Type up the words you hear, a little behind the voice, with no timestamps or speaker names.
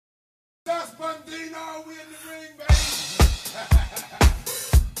know we in the ring, baby.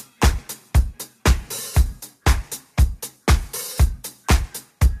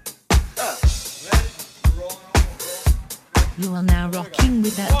 You are now rocking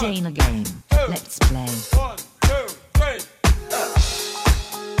with that Dana game. Let's play. 1, 2, 3.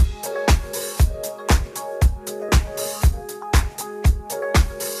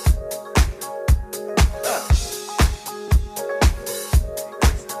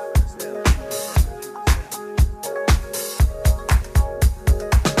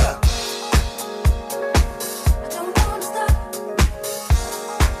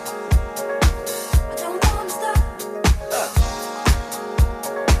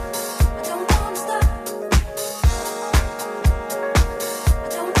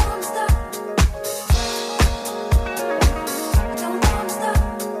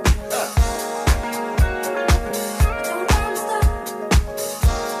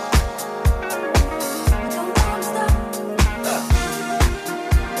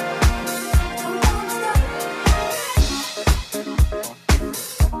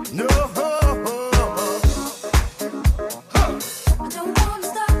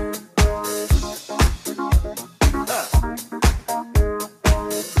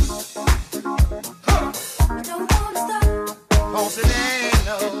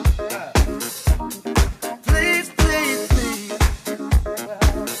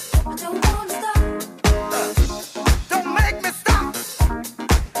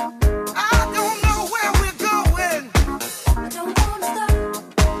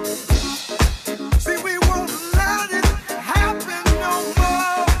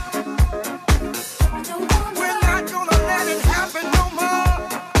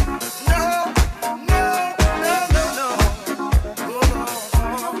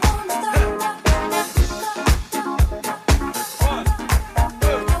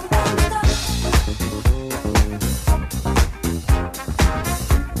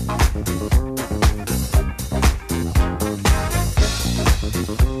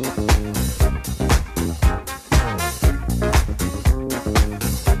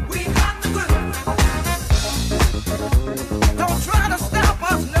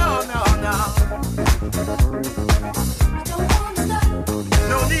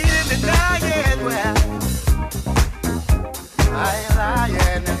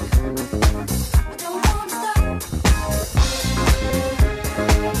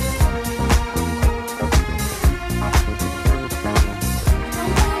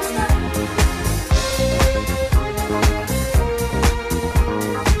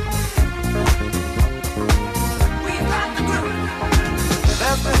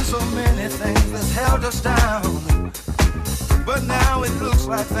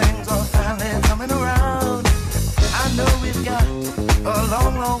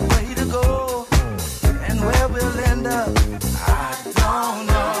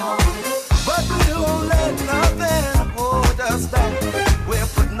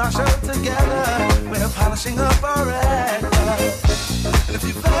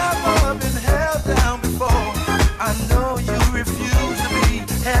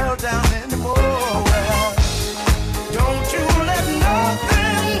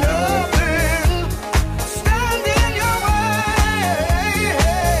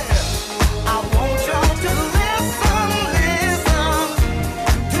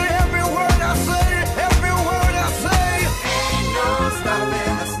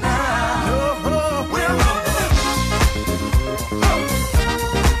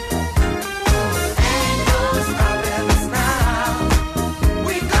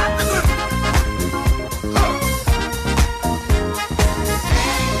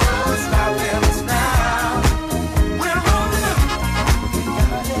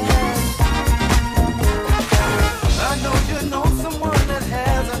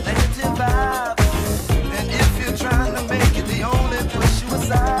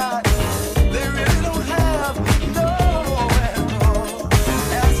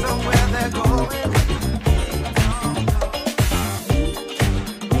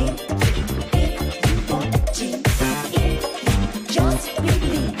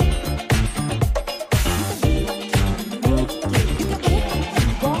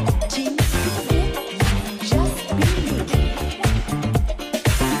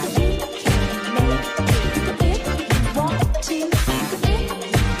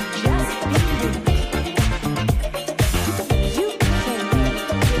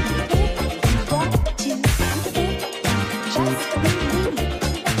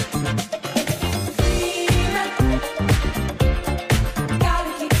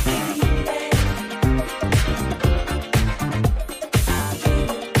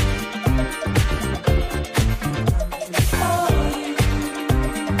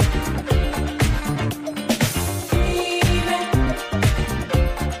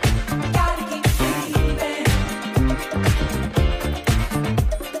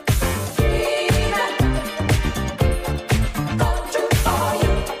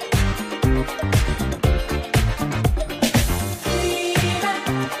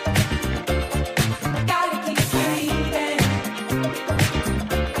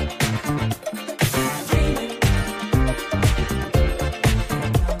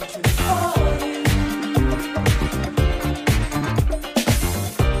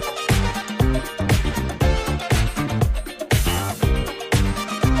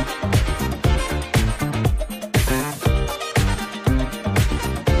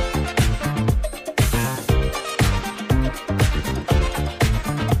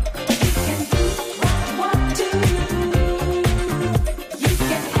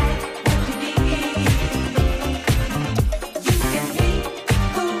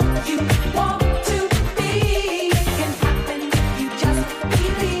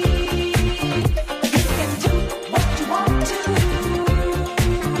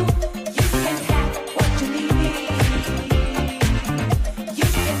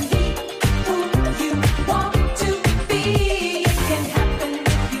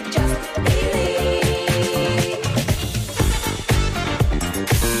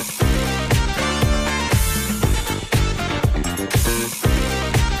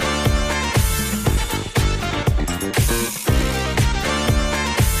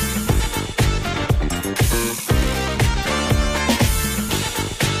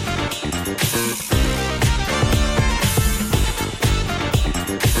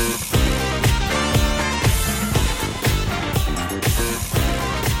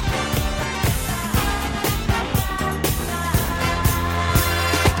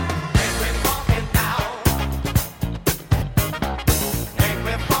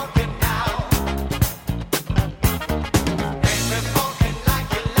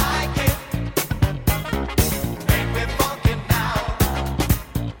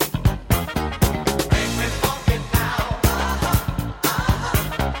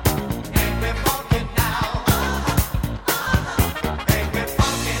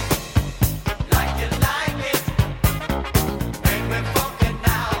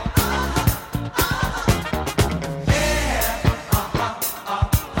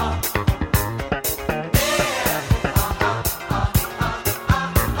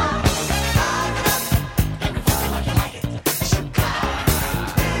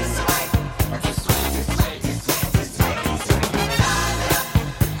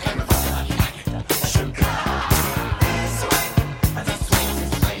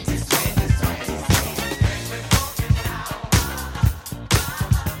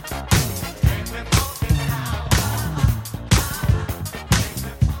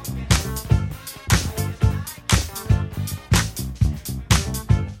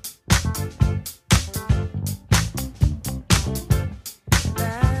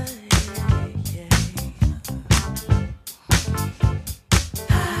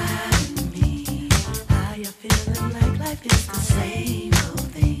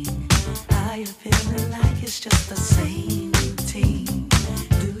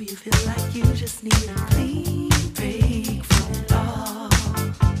 just need a clean break from it all.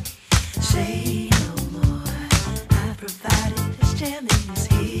 Say no more. I provided this jam and this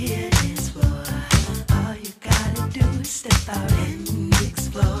here is for. All you gotta do is step out and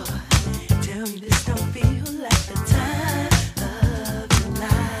explore. Tell me this don't feel like the time of your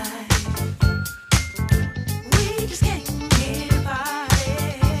life. We just can't get a party.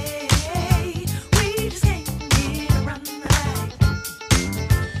 We just can't get a run right.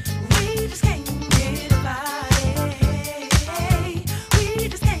 We just can't get a party.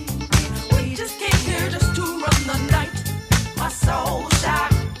 We just can't get just to run the night. My soul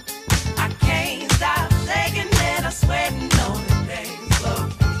shot. I can't stop shaking and I'm sweating on the dance floor.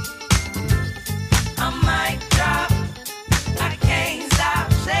 I might drop. I can't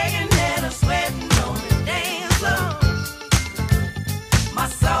stop shaking and I'm sweating on the dance floor. My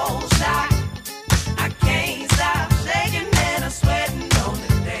soul shot. I can't stop shaking and I'm sweating on the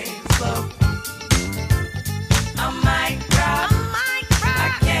dance floor. I might drop. I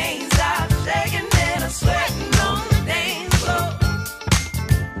can't stop shaking and I'm sweating on the dance floor.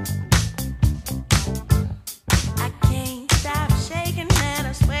 I can't stop shaking and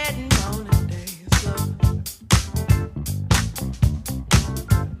I'm sweating on the dance floor.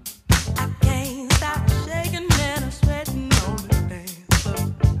 I can't stop shaking and I'm sweating on the dance floor.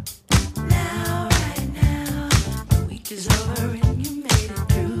 Now, right now, the week is over and you made it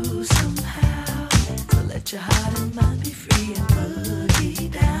through somehow. So let your heart and mind be free and boogie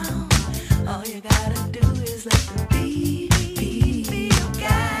down. All you gotta do is let the beat be your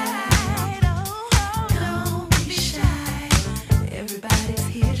guide. Don't be shy. Everybody's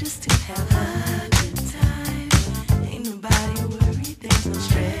here just to have a good time. Ain't nobody worried, there's no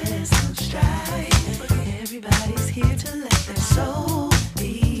stress, no strife. Everybody's here to let their soul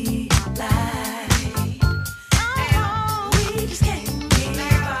be light. We just can't get a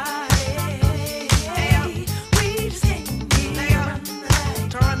party. We just can't get a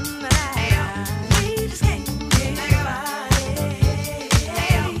run right. We just can't get a party.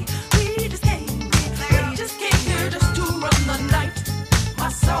 We just can't get just to run the night. My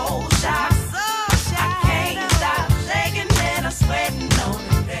soul shot. I can't stop shaking and I'm sweating on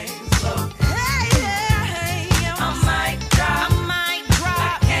the dance floor. I might drop.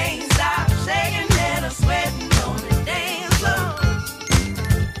 I can't stop shaking and I'm sweating on the dance floor.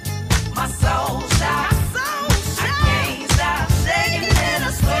 My soul shot. I can't stop shaking and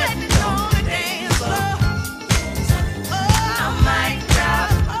I'm sweating on the dance floor. I might drop.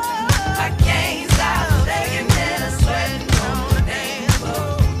 I can't stop shaking and I'm sweating on the dance floor.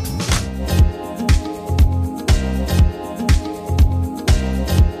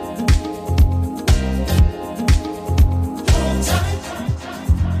 Hold tight.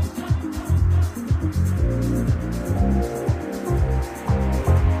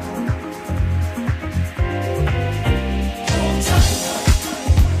 Hold tight.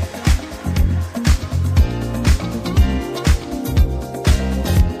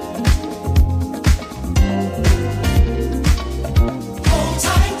 Hold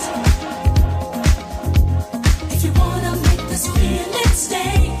tight. If you wanna make this feeling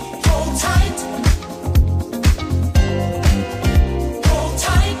stay, hold tight. Hold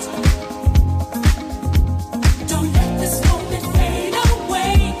tight. Don't let this moment fade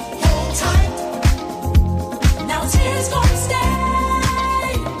away. Hold tight. Now tears gonna stay.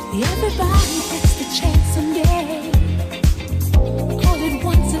 Everybody gets the chance someday. All at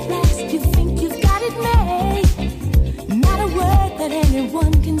once at last, you think you've got it made. Not a word that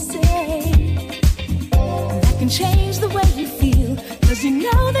anyone can say that can change the way you feel. 'Cause you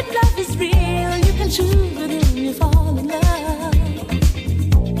know that love is real. You can choose within you fall in love.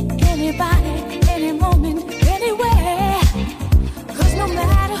 Anybody, any moment, anywhere. 'Cause no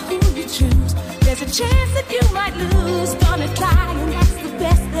matter who you choose, there's a chance that you might lose. Gonna try, and that's the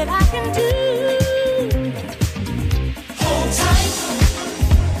best that I can do. Hold tight.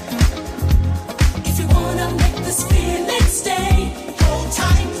 If you wanna make this feeling stay, hold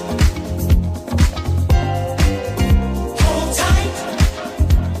tight. Hold tight.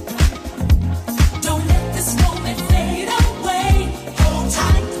 Don't let this moment fade away. Hold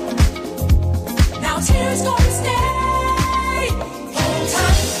tight. Now tears gonna stay. Hold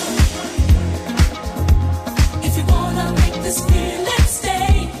tight. If you wanna make this feeling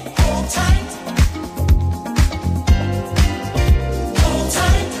stay, hold tight.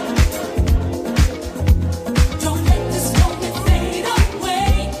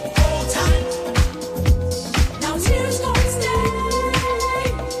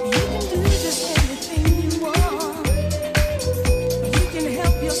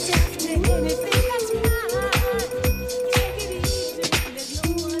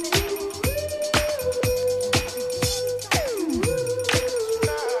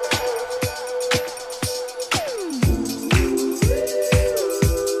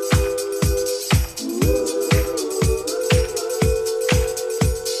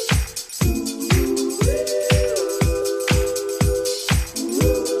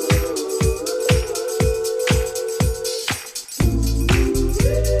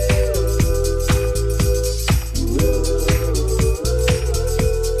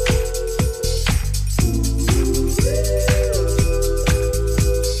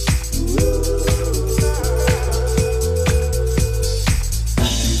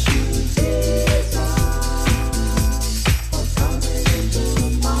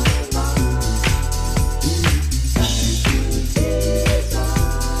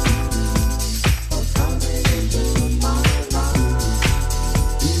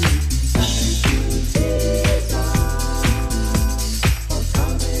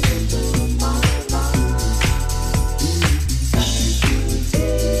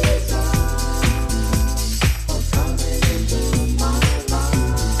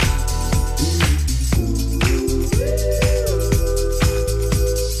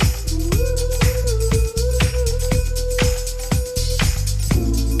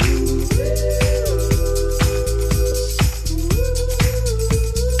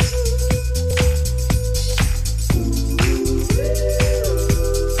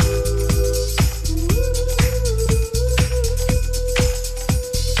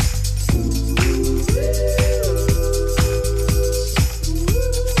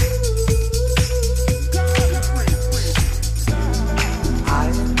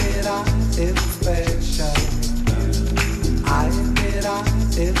 Vibration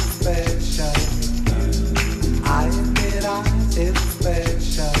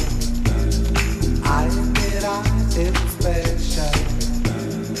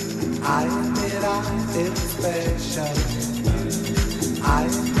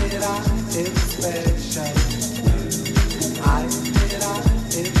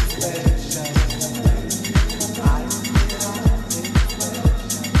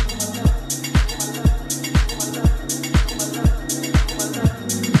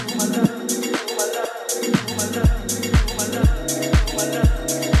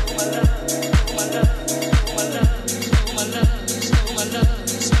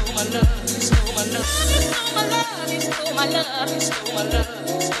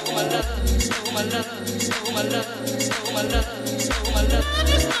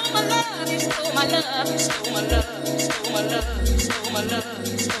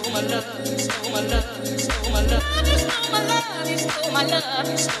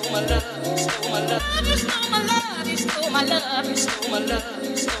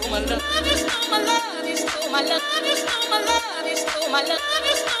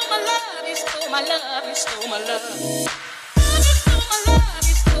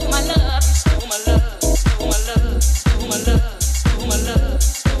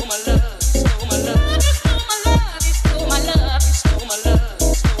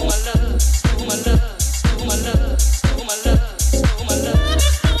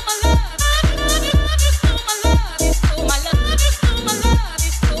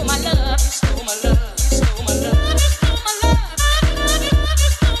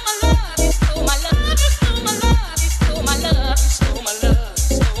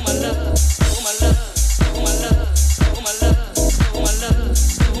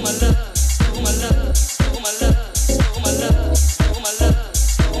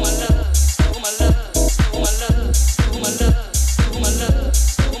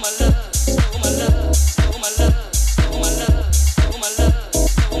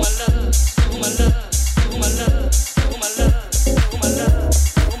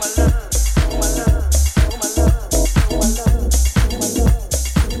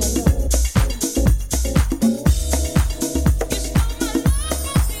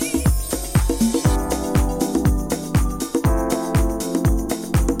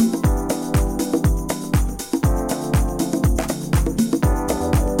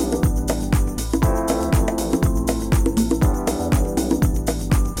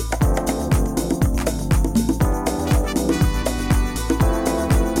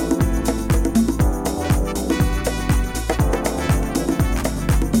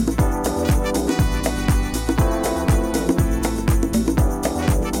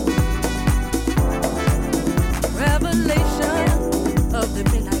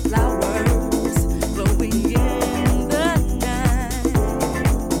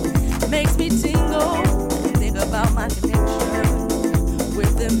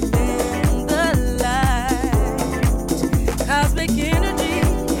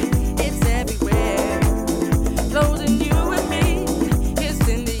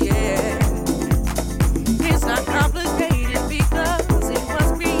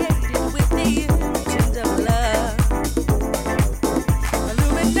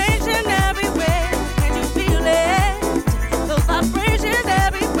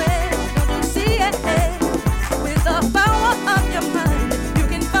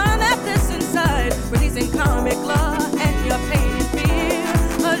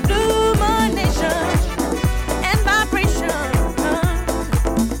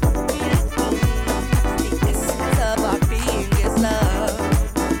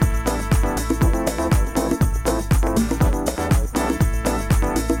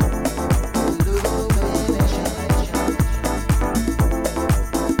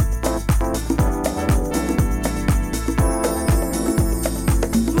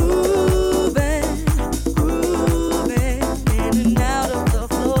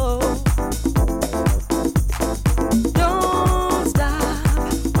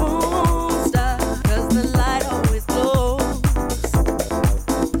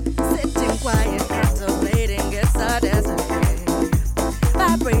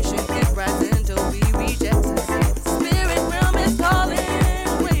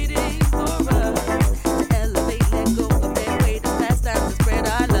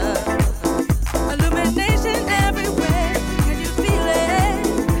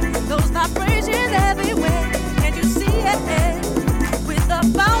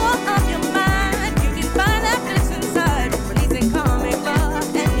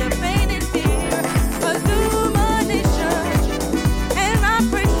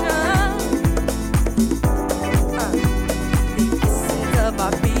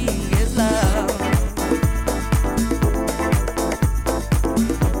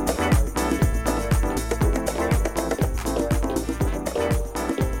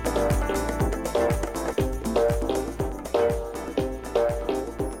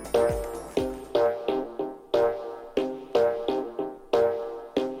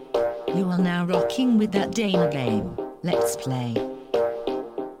with that Dana game. Let's play.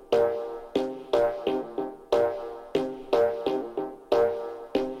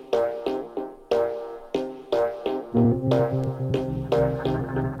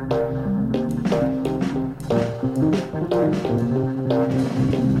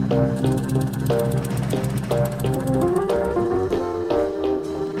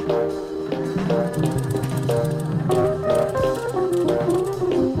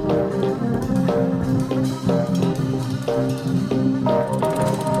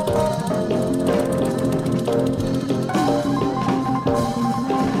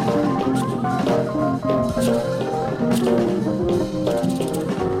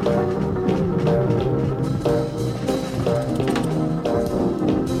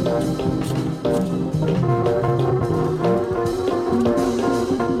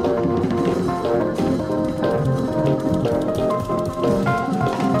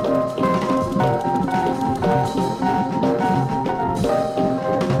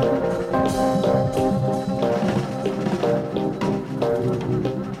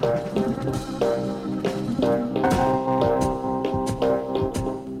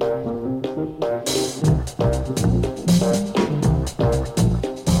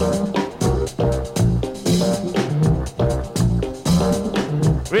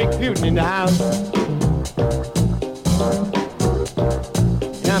 In the house,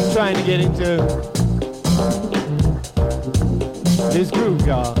 and I'm trying to get into this groove,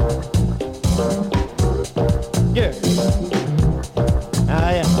 y'all. Yeah.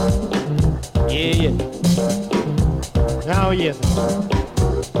 Ah, yeah. Yeah, yeah. Oh, yes.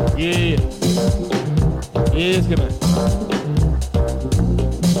 Yeah. Yes, come on.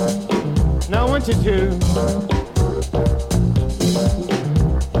 Now I want you to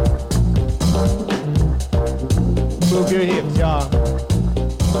move your hips, y'all.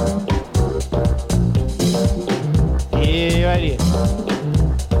 Yeah, right here.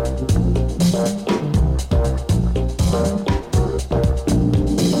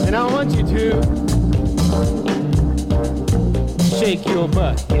 And I want you to shake your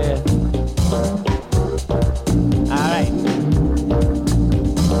butt, yeah. All right.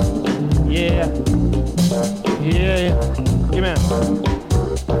 Yeah. Yeah. Come on.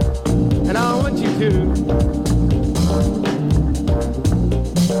 And I want you to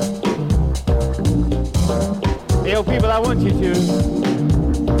yo, people, I want you to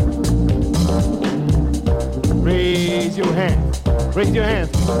raise your hands. Raise your hands.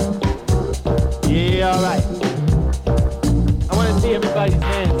 Yeah, all right. I want to see everybody's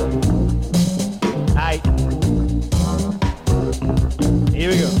hands. All right. Here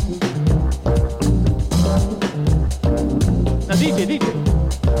we go. Now, DJ.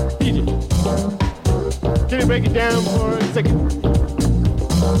 Can you break it down for a second?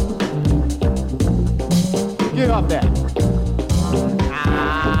 Get off that.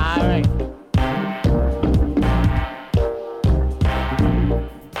 All right.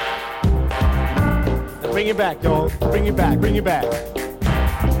 Now bring it back, y'all. Bring it back.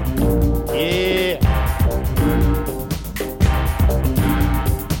 Yeah.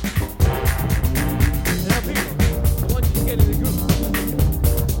 Now, people, I want you to get in the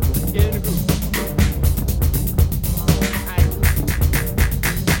groove. Get in the groove.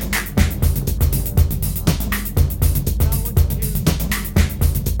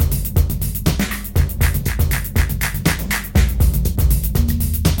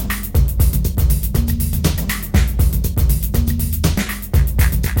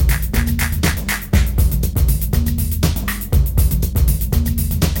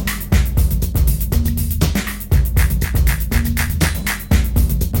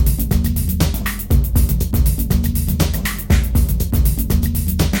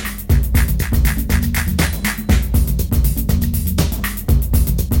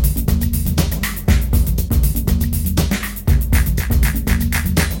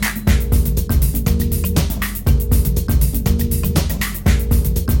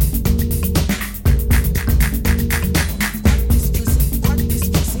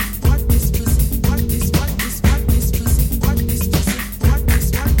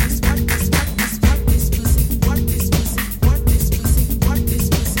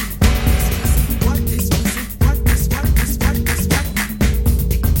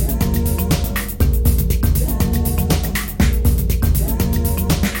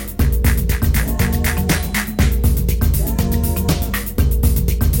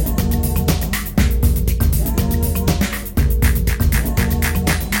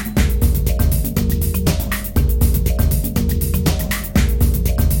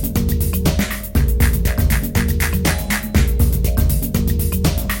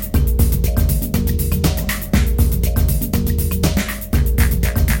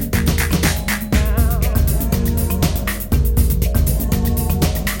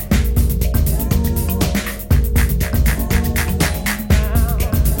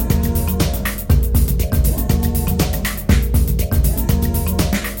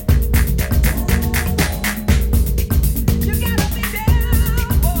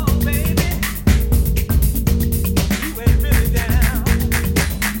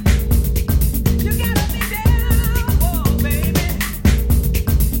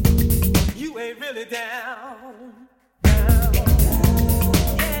 down. Yeah,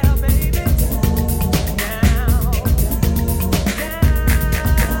 baby. Down.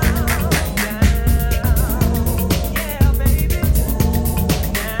 Yeah, baby.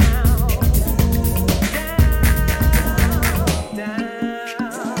 Down.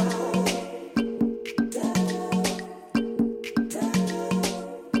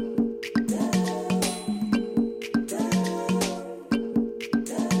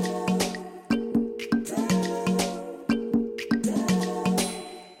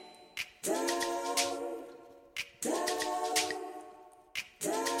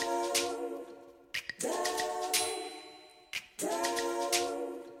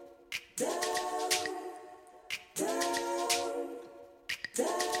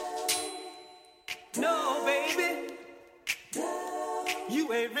 No, baby,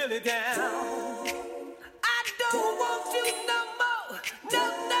 you ain't really down. I don't want you no more.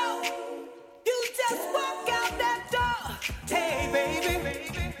 No, no, you just walk out that door. Hey,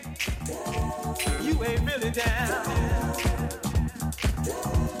 baby, you ain't really down.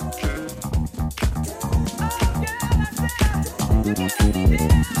 Oh, girl, I said you ain't really down.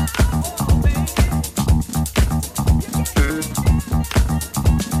 Oh, baby.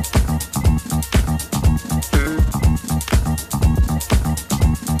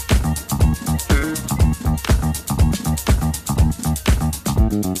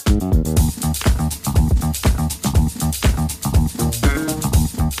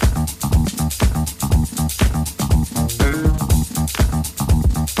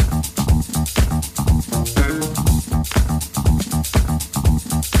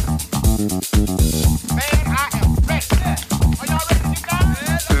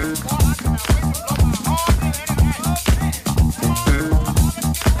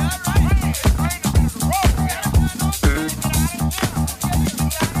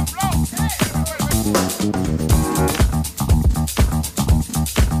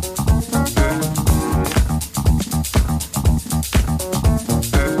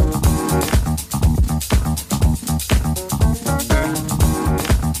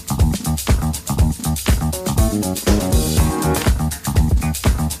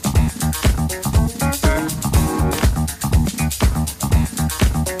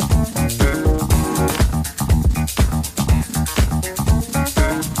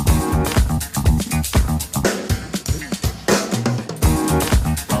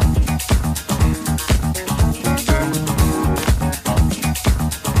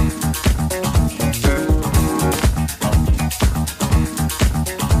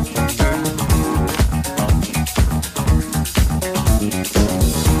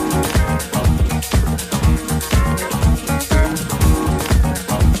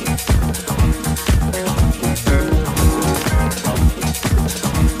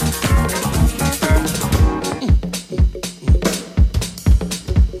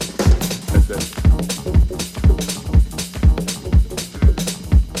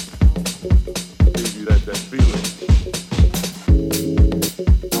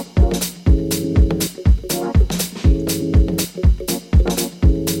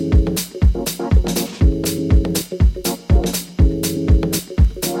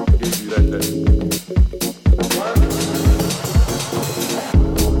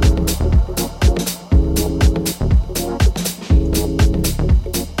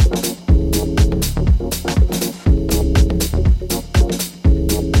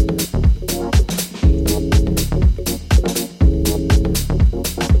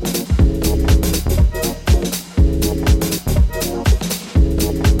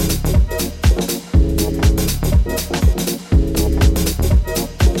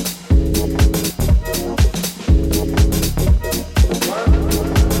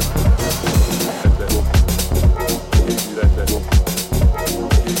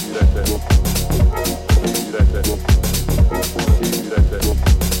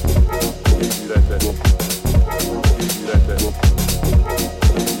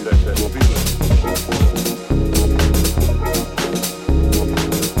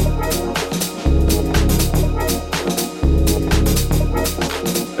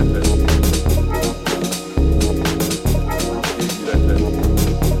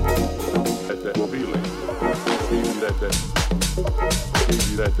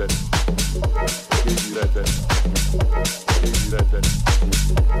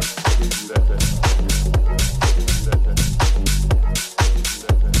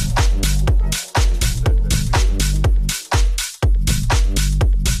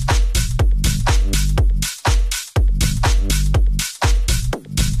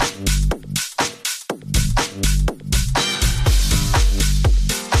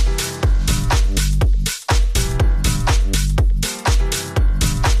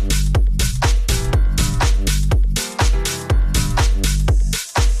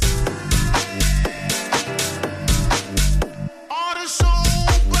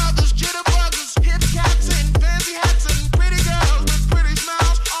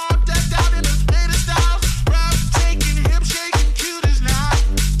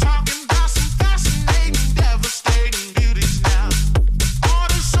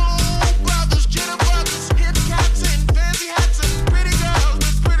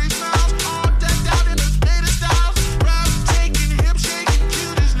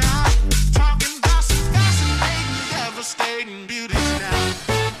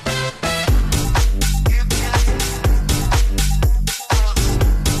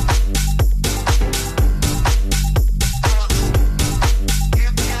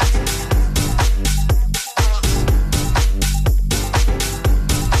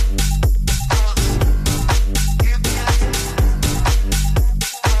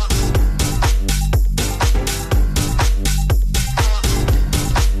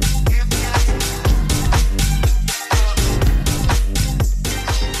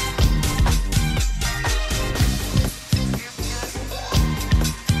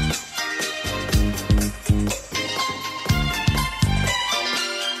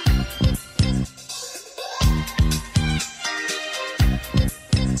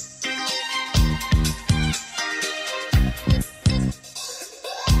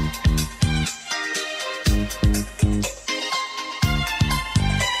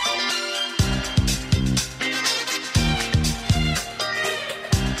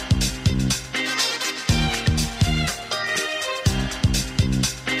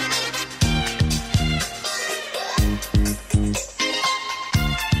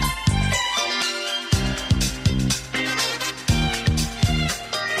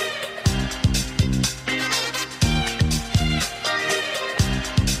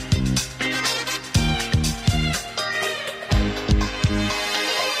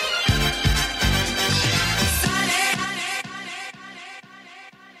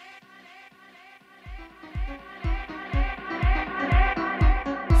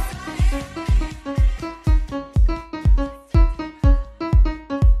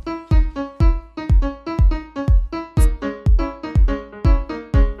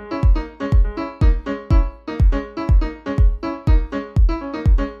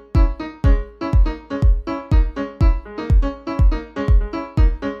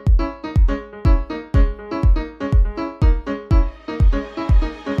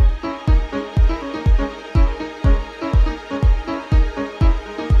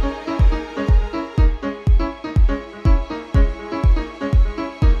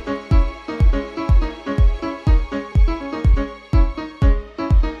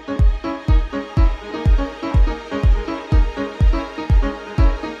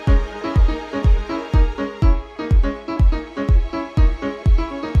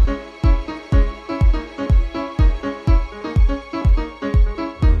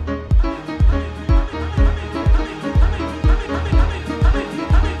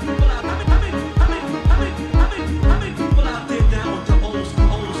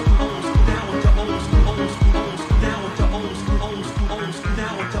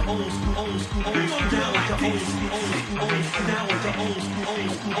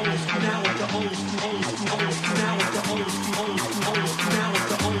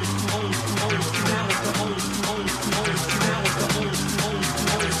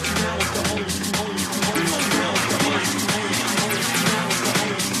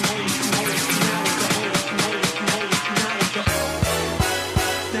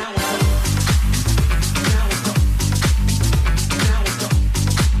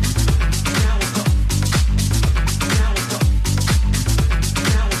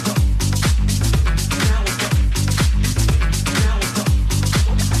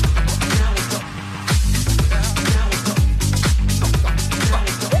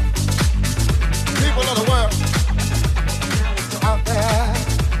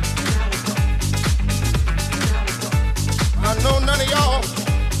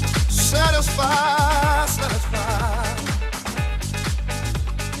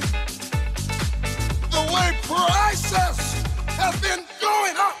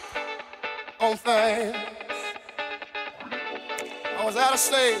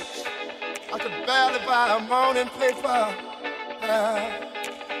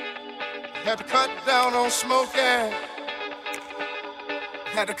 Smoking,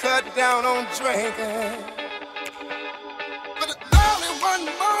 had to cut down on drinking. But early one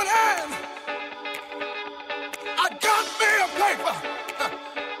morning, I got me a paper.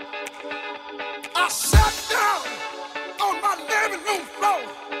 I sat down on my living room floor.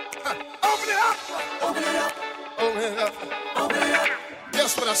 Open it up, open it up, open it up, open it up.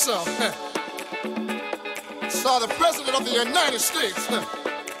 Guess what I saw? Saw the President of the United States.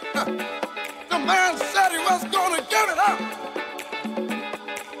 The man said he was gonna give it up.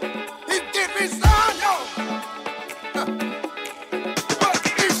 He did resign, y'all. But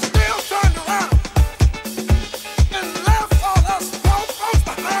he still turned around and left all us poor folks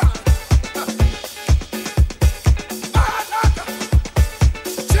behind. I like a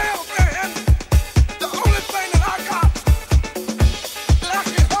jailbreak. The only thing that I got that I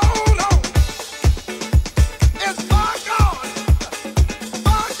can hold on is my God.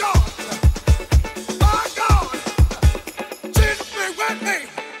 My God.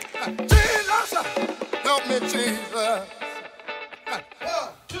 Help me, Jesus.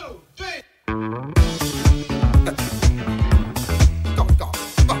 1, 2, 3. Go, go, go.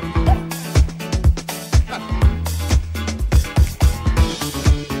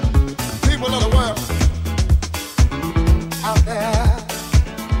 People of the world out there.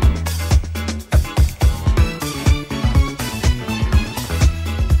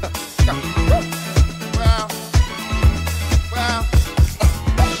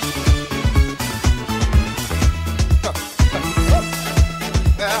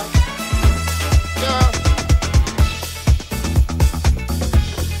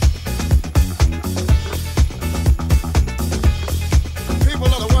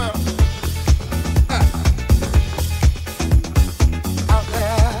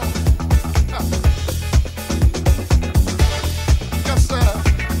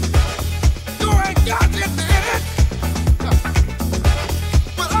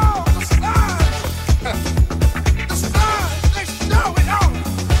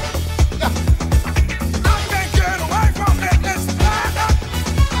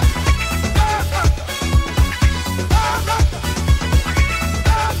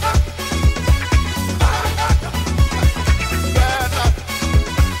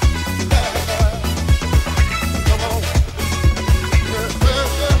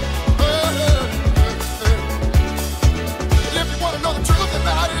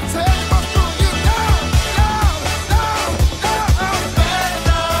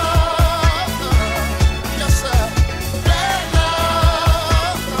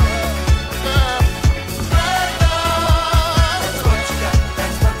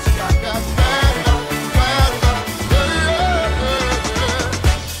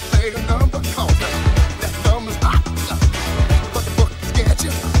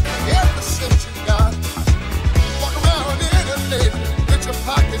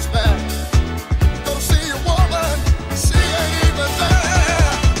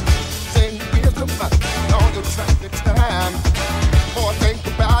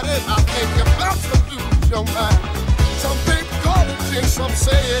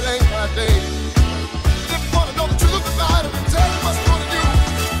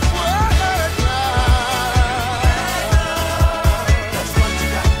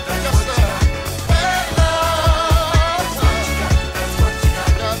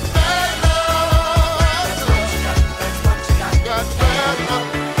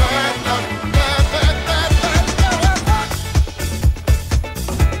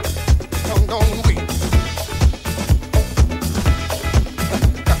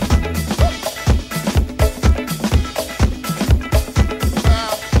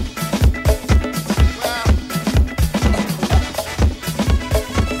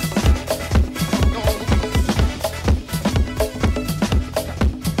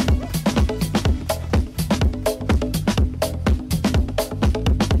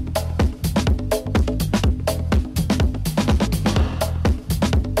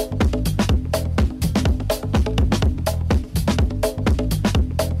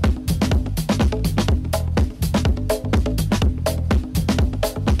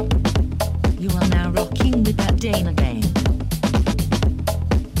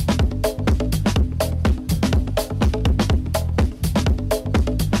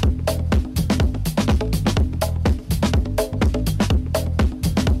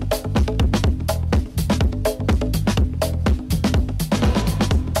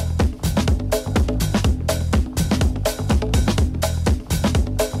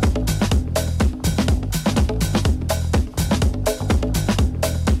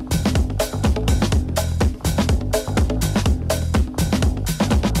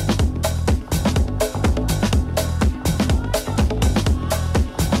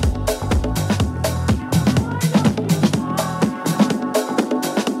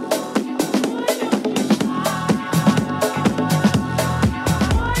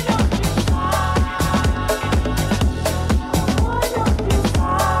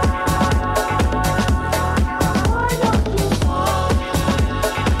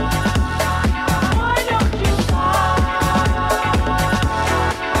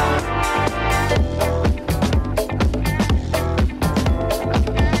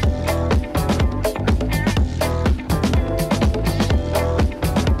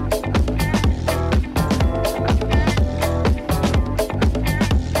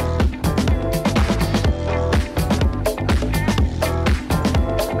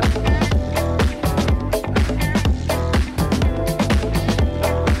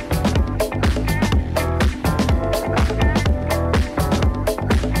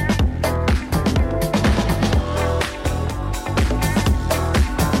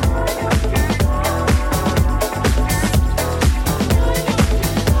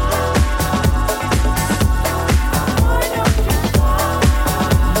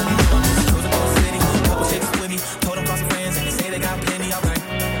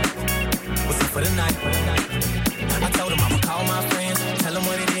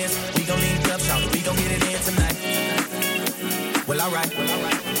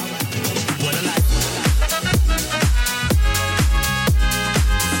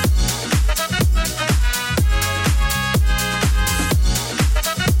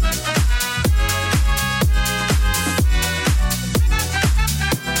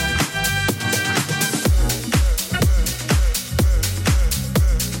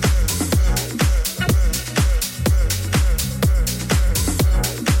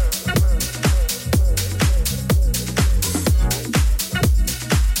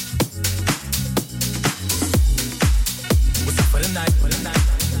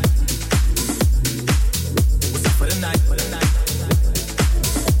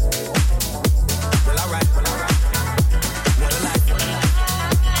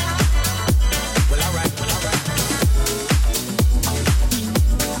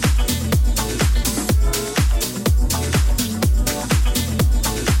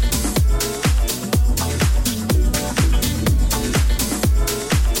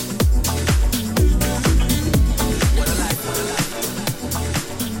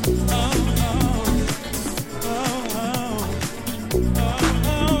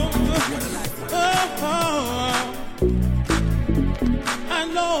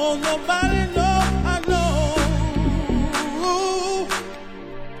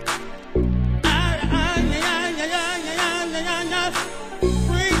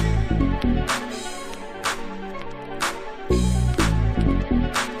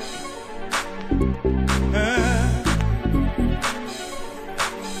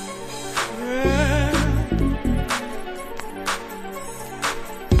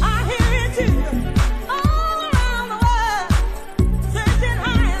 All around the world, searching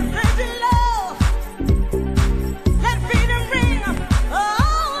high and searching low.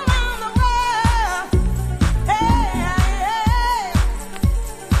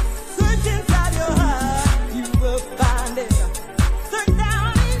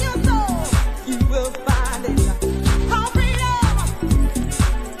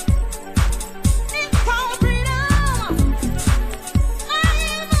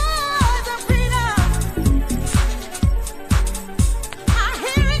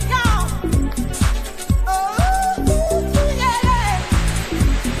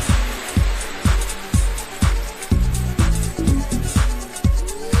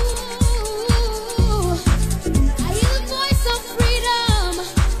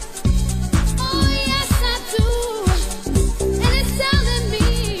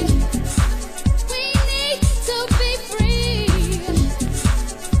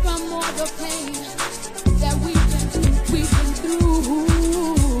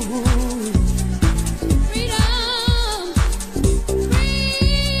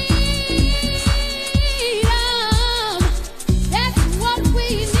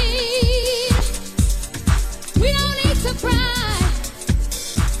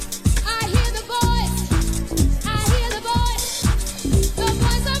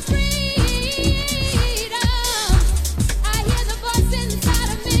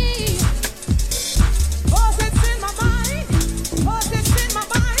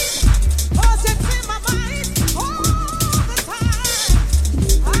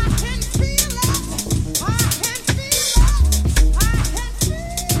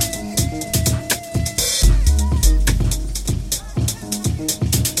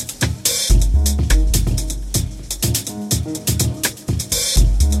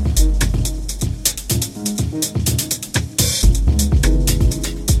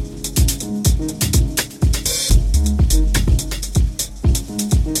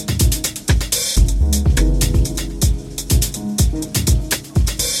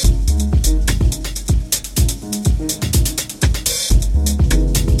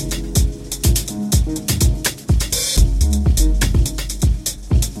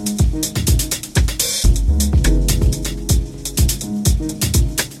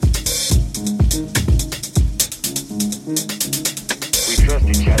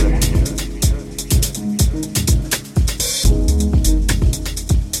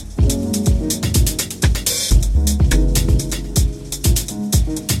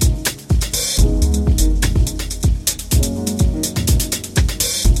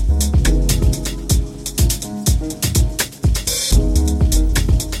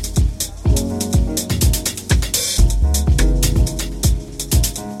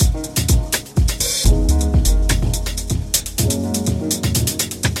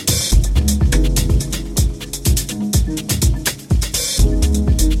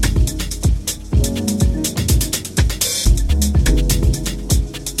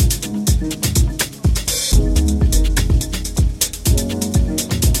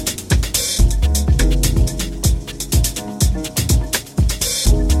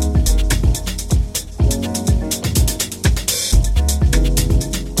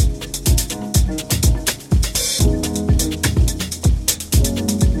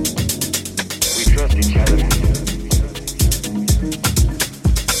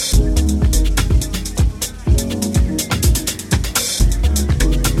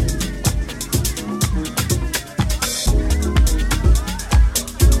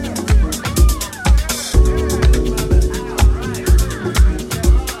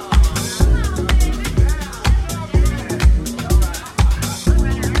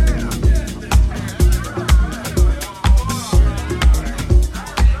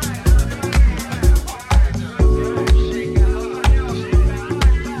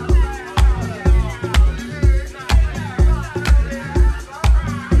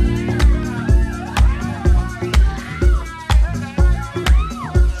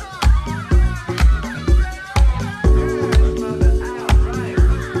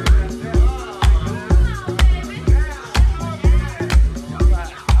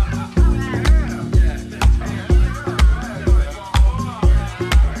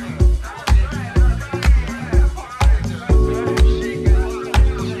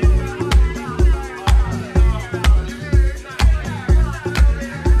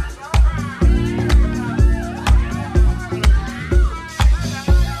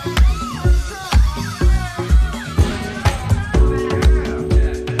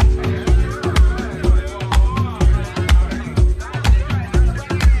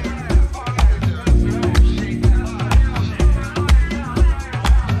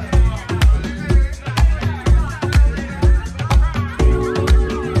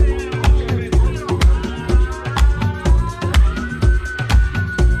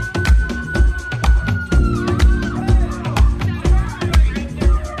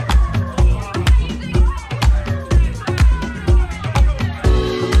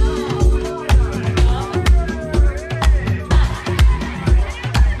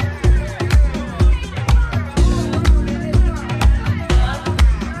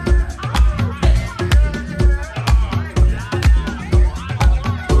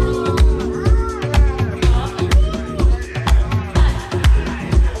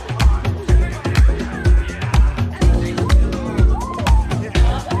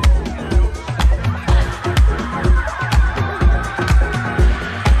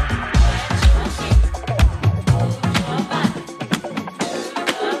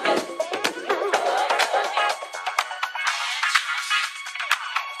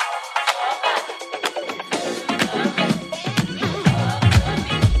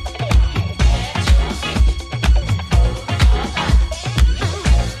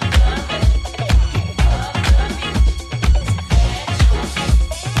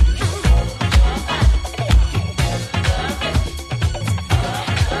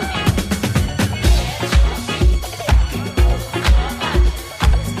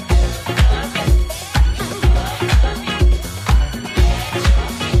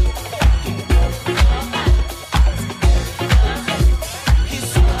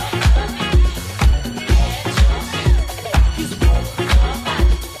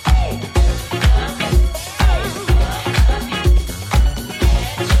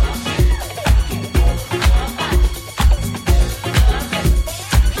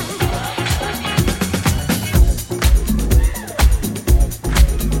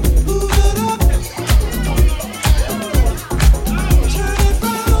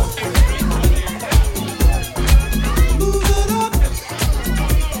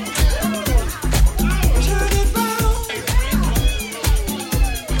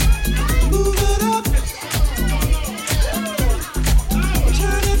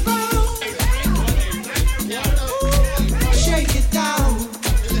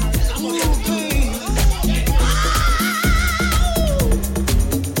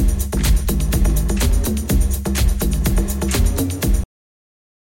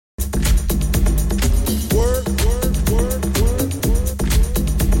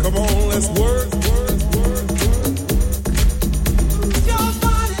 let's work. Your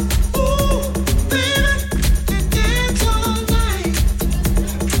body, ooh, baby, it dance all night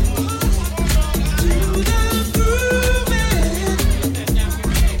to the grooving.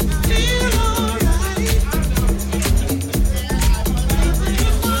 Feel alright.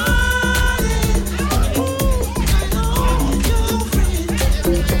 You want it, and all your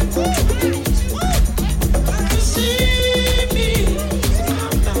friends. You see me,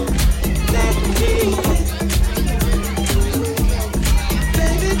 let me,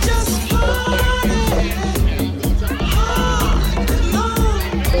 baby, just hold it hard and long.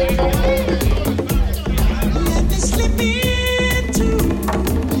 Let me slip into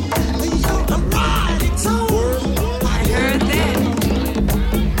your erotic zone. I heard that.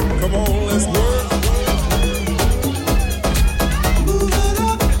 Come on, let's work. Move it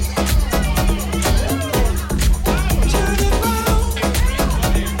up, turn it round,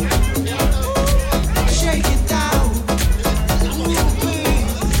 shake it down.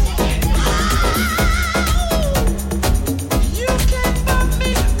 You can find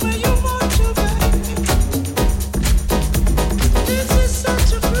me where you want to, baby. This is such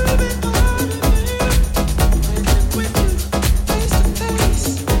a groovy party, baby. With you face to face,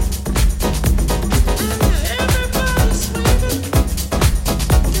 and everybody's swinging.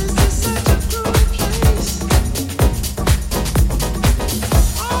 This is such a groovy place.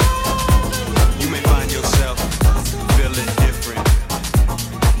 You may find yourself feeling different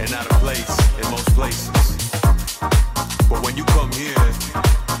and out of place in most places. But when you come here,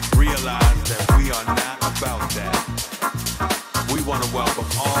 realize that we are not about that. We want to welcome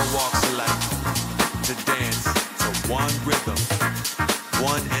all walks of life to dance to one rhythm,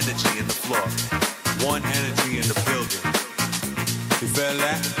 one energy in the floor, one energy in the building. You feel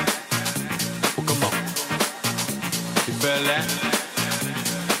that? Well, come on. You feel that?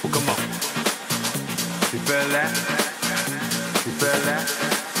 Well, come on. You feel that? You feel that?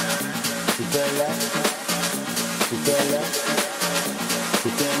 You feel that? You feel that?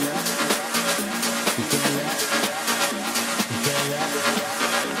 You feel that? You feel that? You feel that?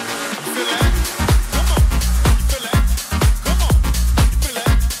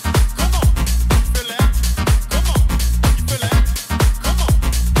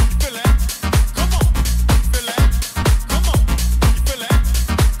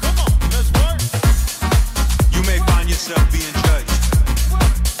 You may find yourself being judged,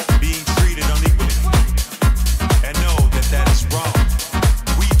 being treated unequally, and know that that is wrong.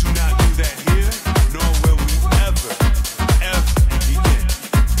 We do not do that here, nor will we ever, ever begin.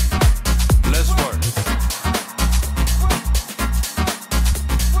 Let's work.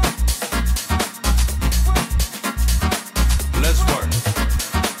 Let's work.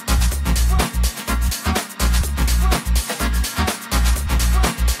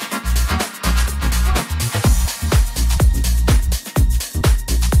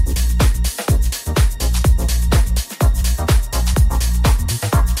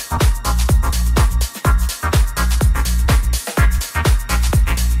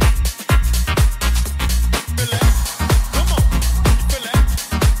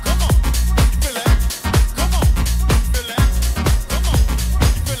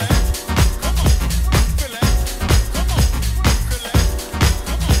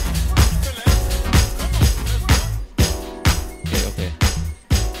 Okay.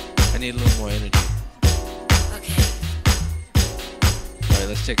 I need a little more energy. Okay. All right,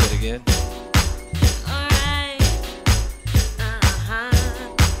 let's check that again. Alright. Uh-huh.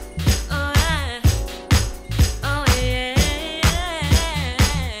 Alright. Oh yeah.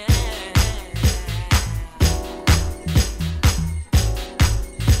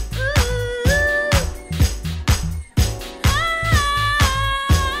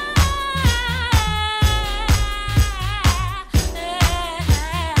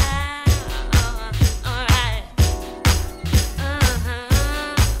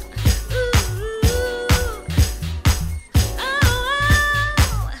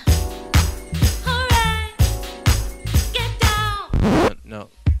 Alright. No.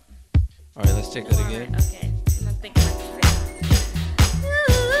 All right, let's take that again. Okay. I'm not thinking about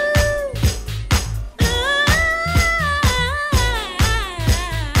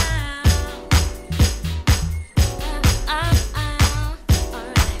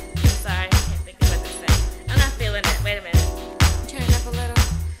Sorry, I can't think of what to say. I'm not feeling it. Wait a minute. Turn it up a little.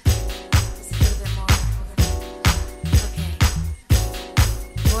 Just a little bit more. Okay.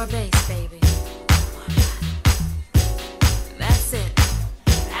 More bass, baby. That's it.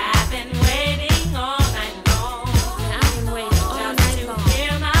 I've been waiting all night long. I've been waiting just to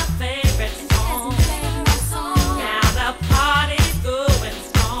hear my favorite song. Now the party's going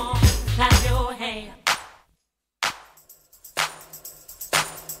strong.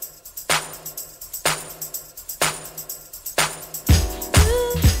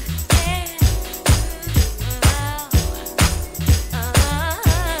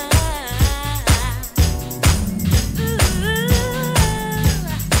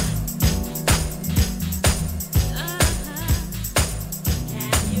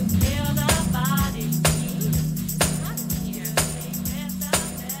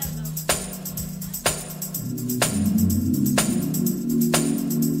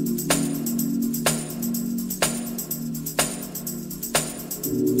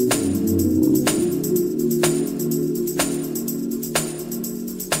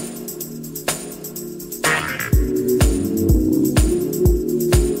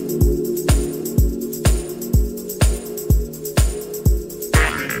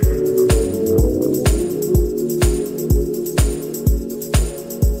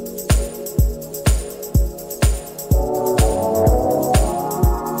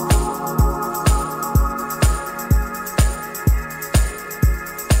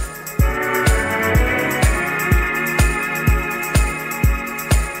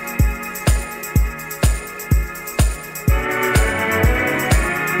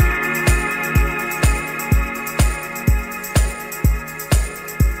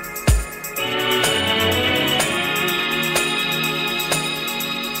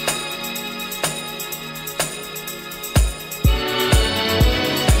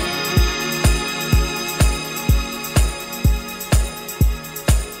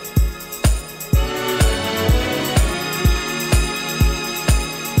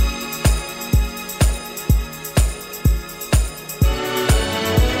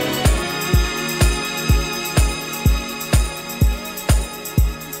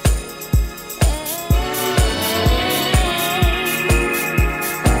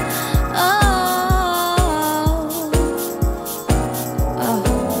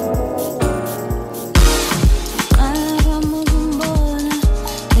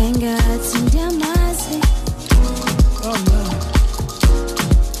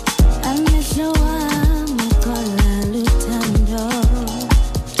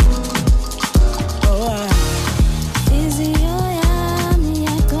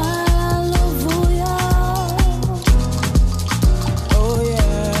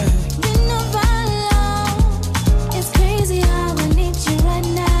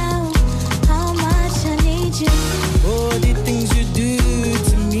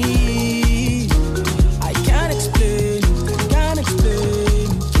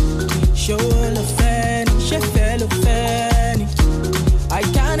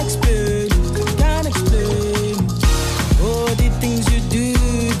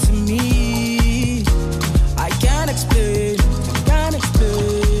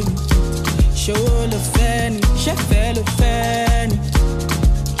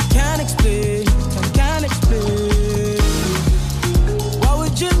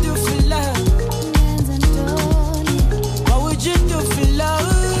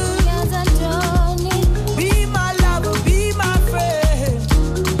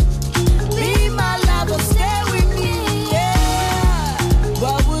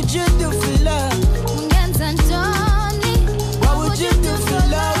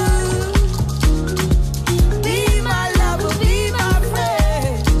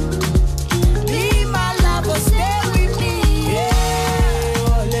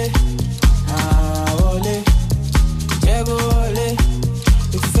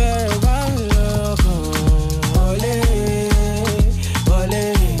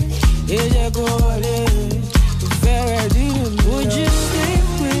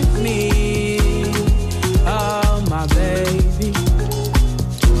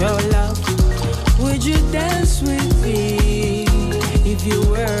 your love. Would you dance with me if you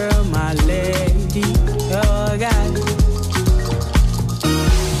were my lady? Oh God.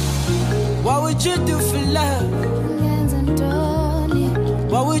 What would you do for love?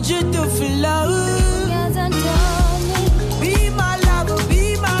 What would you do for love? Be my lover,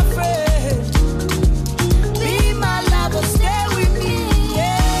 be my friend. Be my lover, stay with me,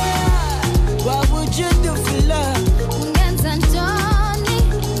 yeah. What would you do for love?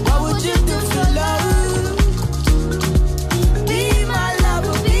 What would you do for love? Be my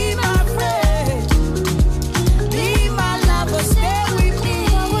lover, be my friend. Be my lover, stay with me,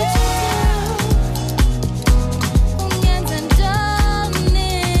 yeah.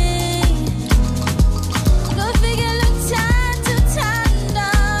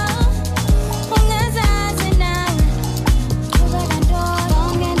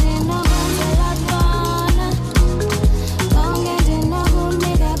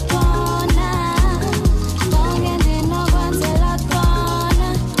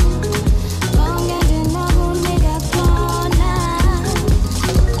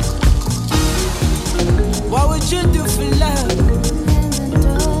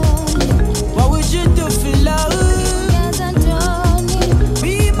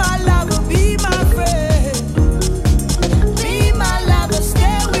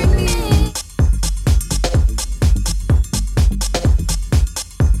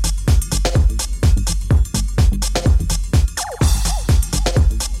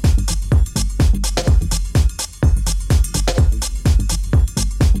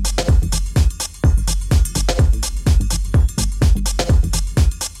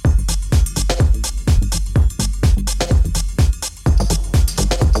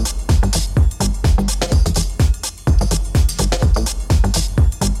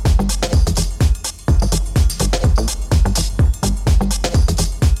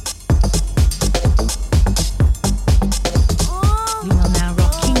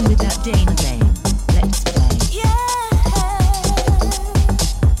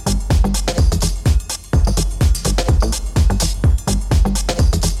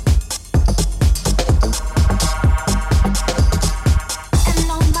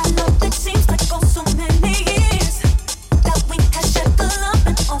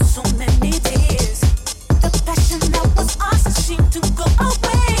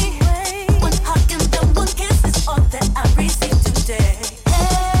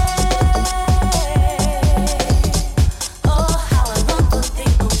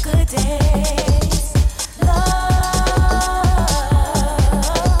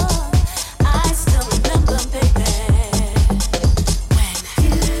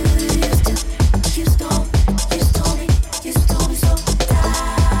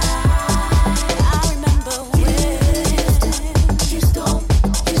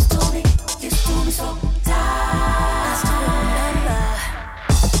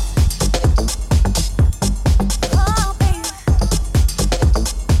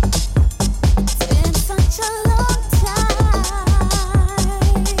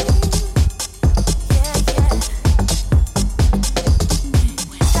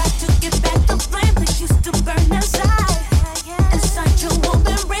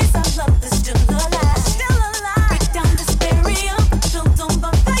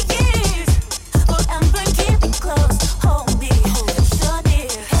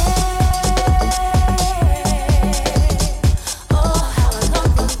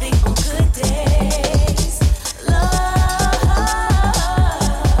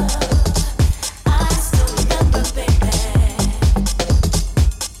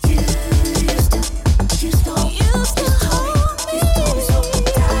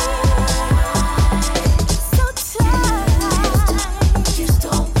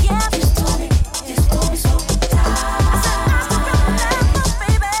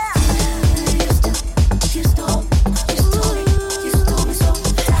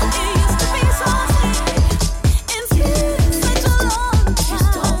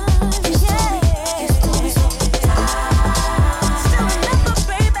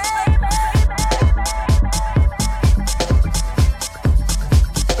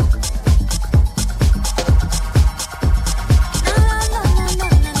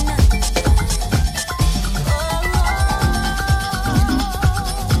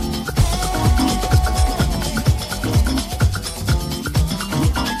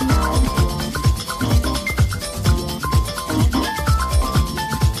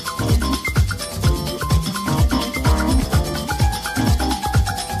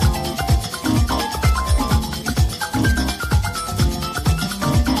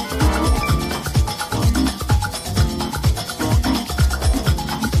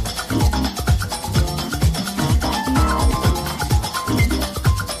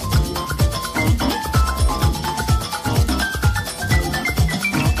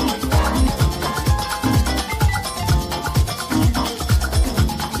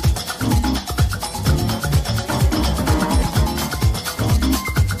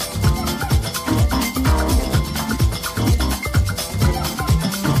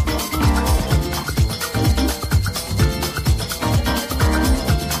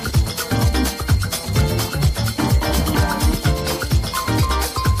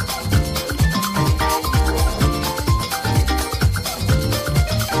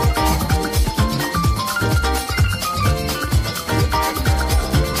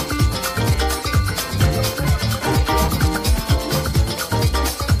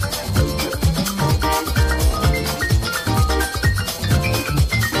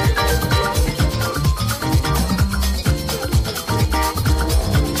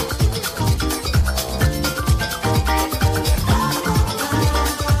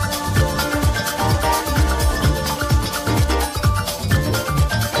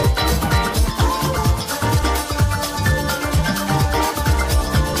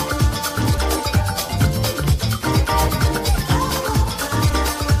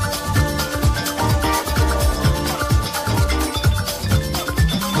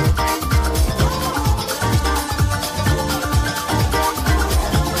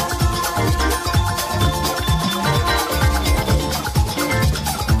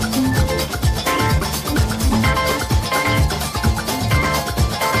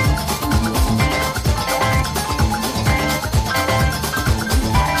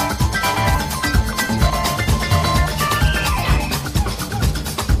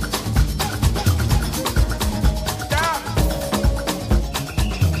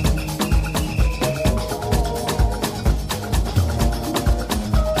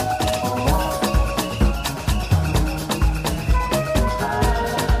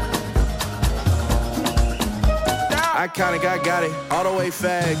 iconic, I got it. All the way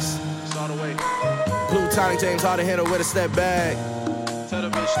fags. It's all the way. Blue tonic, James hard to handle with a step back. Tell the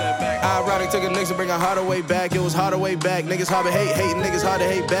bitch step back. Ironic, took a nigga to bring a harder way back. It was harder way back. Niggas hard to hate, hating niggas hard to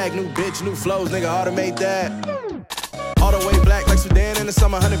hate back. New bitch, new flows, nigga automate that. All the way black like Sudan in the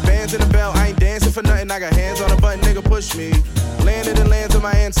summer, 100 bands in the belt. I ain't dancing for nothing, I got hands on a button, nigga push me. Landed in lands of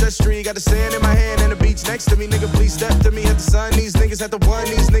my ancestry, got the sand in my hand and the beach next to me. Nigga please step to me at the sun, these niggas at the one,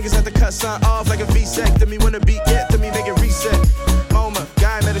 these niggas at the cut sun off like a vasectomy. When the beat get to me, make it reset. MoMA,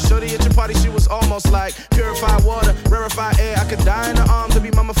 guy met a shorty at your party, she was almost like purified water, rarefied air. I could die in her arms to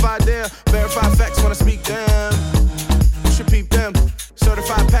be mummified there. Verified facts when I speak them, you should peep them.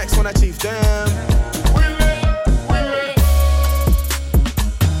 Certified packs when I chief them.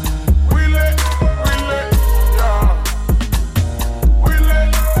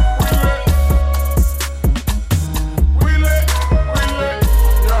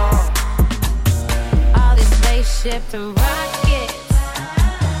 And rockets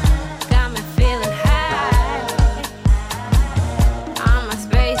got me feeling high. I'm a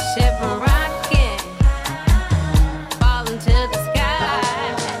spaceship and rocket, falling to the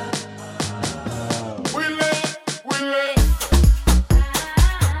sky. We lit.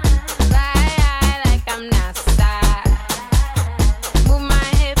 Fly like I'm NASA. Move my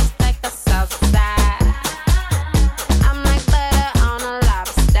hips like a south side. I'm like butter on a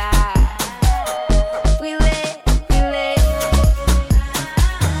lobster. We lit.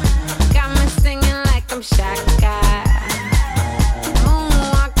 Shaka,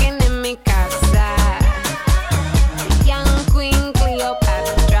 moonwalking in mi casa, young Queen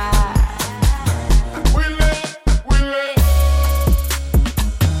Cleopatra. We lit, yeah. We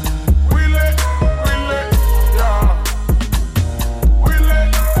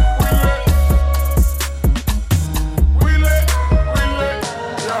lit,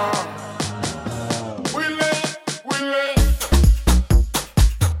 yeah. We lit,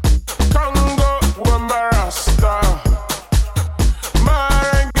 Congo, Wambarasta,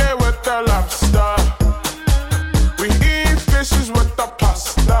 Merengue with the lobster. We eat fishes with the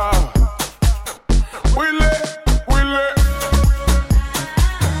pasta. We lit.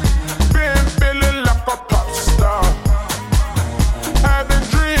 Been feeling like a pop star. Having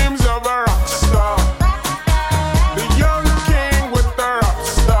dreams of a rock star. The young king with the rock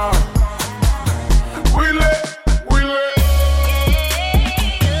star. We lit. We lit,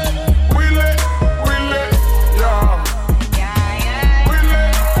 yeah. We lit,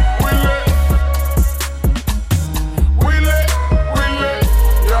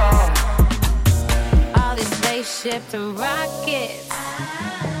 yeah. All these spaceships and rockets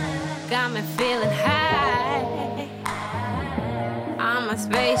got me feeling high. I'm a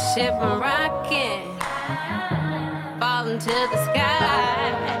spaceship and rocket, falling to the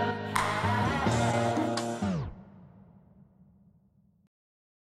sky.